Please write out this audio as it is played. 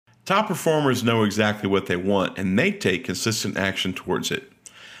Top performers know exactly what they want, and they take consistent action towards it.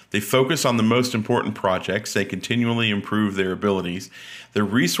 They focus on the most important projects. They continually improve their abilities. Their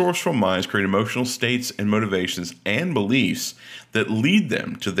resourceful minds create emotional states and motivations and beliefs that lead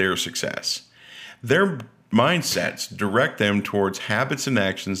them to their success. Their mindsets direct them towards habits and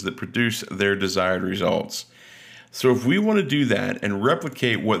actions that produce their desired results. So if we want to do that and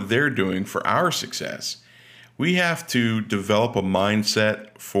replicate what they're doing for our success, we have to develop a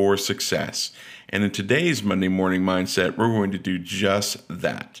mindset for success. And in today's Monday Morning Mindset, we're going to do just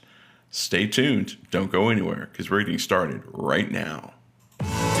that. Stay tuned. Don't go anywhere because we're getting started right now.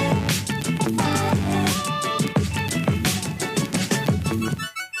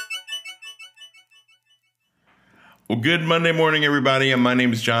 Well, good Monday morning, everybody. And my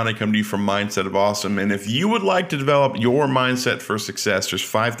name is John. I come to you from Mindset of Awesome. And if you would like to develop your mindset for success, there's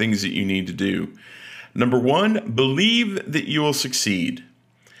 5 things that you need to do. Number 1, believe that you will succeed.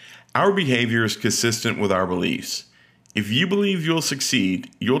 Our behavior is consistent with our beliefs. If you believe you'll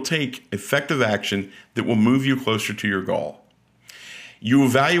succeed, you'll take effective action that will move you closer to your goal. You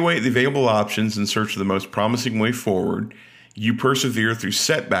evaluate the available options in search of the most promising way forward. You persevere through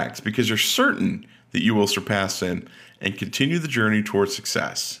setbacks because you're certain that you will surpass them and continue the journey towards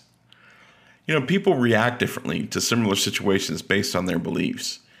success. People react differently to similar situations based on their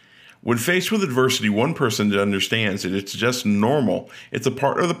beliefs. When faced with adversity, one person understands that it's just normal. It's a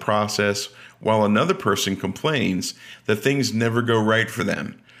part of the process, while another person complains that things never go right for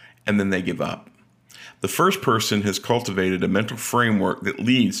them, and then they give up. The first person has cultivated a mental framework that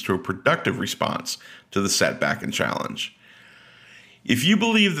leads to a productive response to the setback and challenge. If you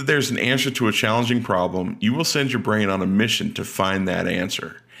believe that there's an answer to a challenging problem, you will send your brain on a mission to find that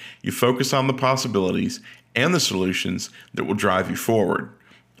answer. You focus on the possibilities and the solutions that will drive you forward.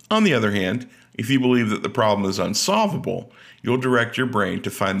 On the other hand, if you believe that the problem is unsolvable, you'll direct your brain to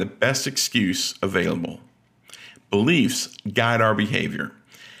find the best excuse available. Beliefs guide our behavior.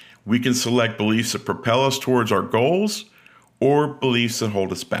 We can select beliefs that propel us towards our goals or beliefs that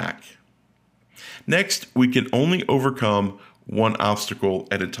hold us back. Next, we can only overcome one obstacle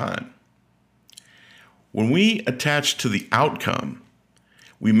at a time. When we attach to the outcome,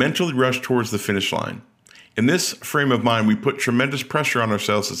 we mentally rush towards the finish line. In this frame of mind, we put tremendous pressure on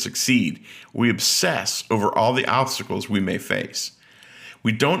ourselves to succeed. We obsess over all the obstacles we may face.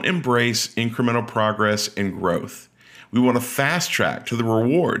 We don't embrace incremental progress and growth. We want to fast track to the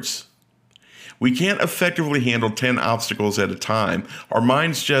rewards. We can't effectively handle 10 obstacles at a time. Our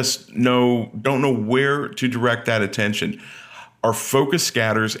minds just don't know where to direct that attention. Our focus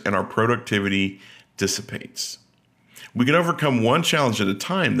scatters and our productivity dissipates. We can overcome one challenge at a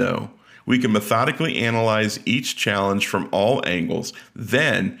time, though. We can methodically analyze each challenge from all angles.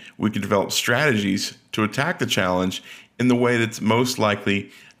 Then we can develop strategies to attack the challenge in the way that's most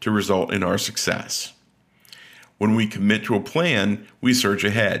likely to result in our success. When we commit to a plan, we surge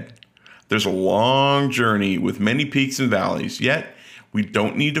ahead. There's a long journey with many peaks and valleys, yet we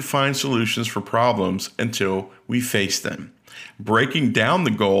don't need to find solutions for problems until we face them. Breaking down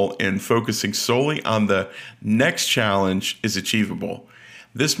the goal and focusing solely on the next challenge is achievable.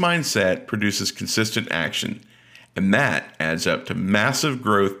 This mindset produces consistent action, and that adds up to massive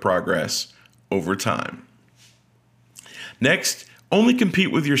growth progress over time. Next, only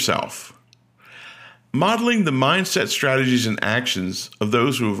compete with yourself. Modeling the mindset, strategies, and actions of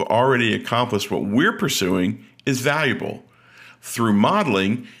those who have already accomplished what we're pursuing is valuable. Through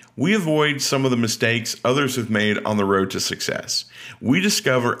modeling, we avoid some of the mistakes others have made on the road to success. We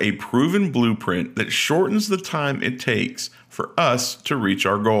discover a proven blueprint that shortens the time it takes for us to reach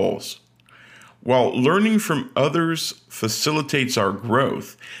our goals. While learning from others facilitates our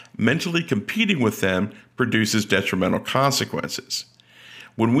growth, mentally competing with them produces detrimental consequences.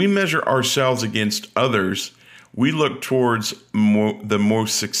 When we measure ourselves against others, we look towards the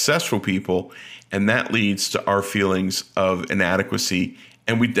most successful people, and that leads to our feelings of inadequacy,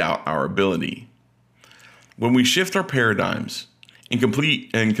 and we doubt our ability. When we shift our paradigms and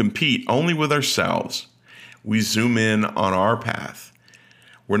compete only with ourselves, we zoom in on our path.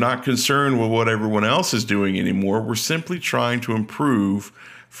 We're not concerned with what everyone else is doing anymore. We're simply trying to improve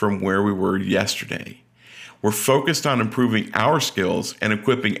from where we were yesterday. We're focused on improving our skills and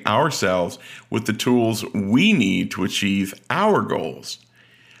equipping ourselves with the tools we need to achieve our goals.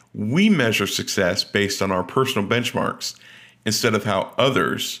 We measure success based on our personal benchmarks instead of how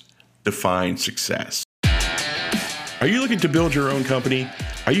others define success. Are you looking to build your own company?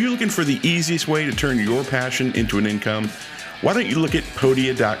 Are you looking for the easiest way to turn your passion into an income? Why don't you look at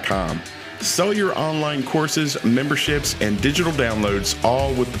Podia.com? Sell your online courses, memberships, and digital downloads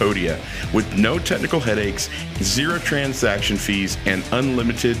all with Podia, with no technical headaches, 0 transaction fees, and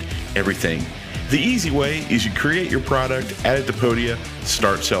unlimited everything. The easy way is you create your product, add it to Podia,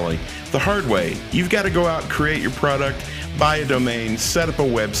 start selling. The hard way, you've got to go out and create your product, buy a domain, set up a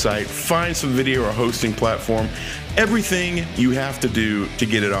website, find some video or hosting platform, everything you have to do to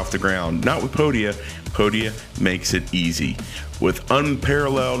get it off the ground. Not with Podia. Podia makes it easy. With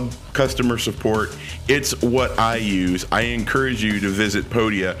unparalleled customer support, it's what I use. I encourage you to visit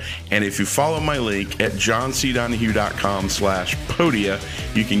Podia, and if you follow my link at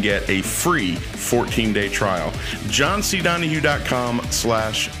johncdonahue.com/Podia, you can get a free 14-day trial.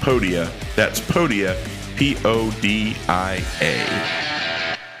 johncdonahue.com/Podia. That's Podia, Podia.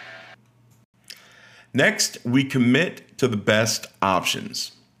 Next, we commit to the best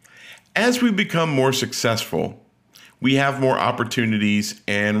options. As we become more successful, we have more opportunities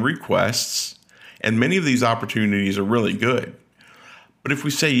and requests, and many of these opportunities are really good. But if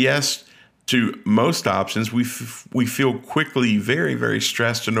we say yes to most options, we feel quickly very, very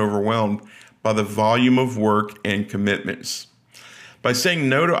stressed and overwhelmed by the volume of work and commitments. By saying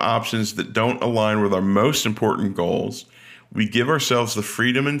no to options that don't align with our most important goals, we give ourselves the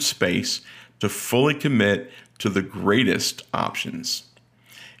freedom and space to fully commit to the greatest options.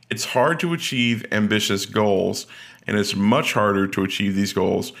 It's hard to achieve ambitious goals, and it's much harder to achieve these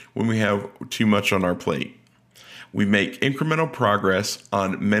goals when we have too much on our plate. We make incremental progress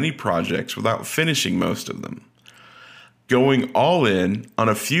on many projects without finishing most of them. Going all in on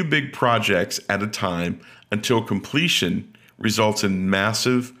a few big projects at a time until completion results in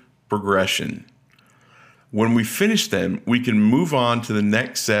massive progression. When we finish them, we can move on to the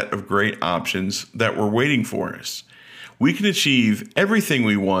next set of great options that were waiting for us. We can achieve everything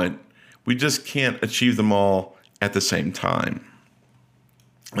we want, we just can't achieve them all at the same time.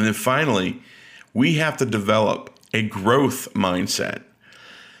 And then finally, we have to develop a growth mindset.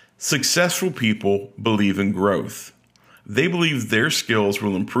 Successful people believe in growth. They believe their skills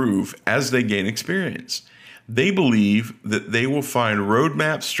will improve as they gain experience. They believe that they will find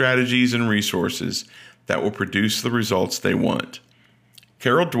roadmaps, strategies, and resources that will produce the results they want.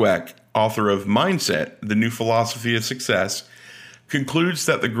 Carol Dweck, author of Mindset, The New Philosophy of Success, concludes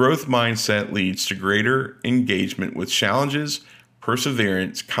that the growth mindset leads to greater engagement with challenges,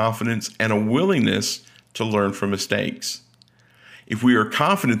 perseverance, confidence, and a willingness to learn from mistakes. If we are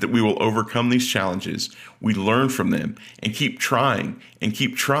confident that we will overcome these challenges, we learn from them and keep trying and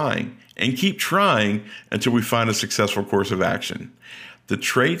keep trying and keep trying until we find a successful course of action. The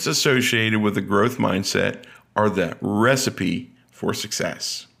traits associated with the growth mindset are the recipe for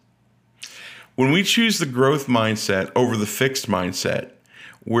success. When we choose the growth mindset over the fixed mindset,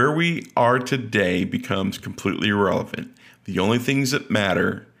 where we are today becomes completely irrelevant. The only things that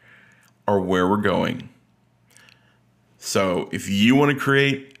matter are where we're going. So if you want to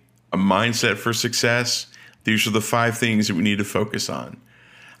create a mindset for success, these are the 5 things that we need to focus on.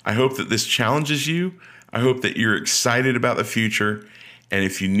 I hope that this challenges you. I hope that you're excited about the future. And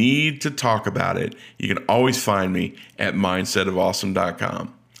if you need to talk about it, you can always find me at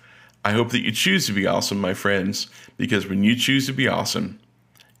mindsetofawesome.com. I hope that you choose to be awesome, my friends, because when you choose to be awesome,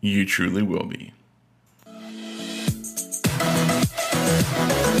 you truly will be.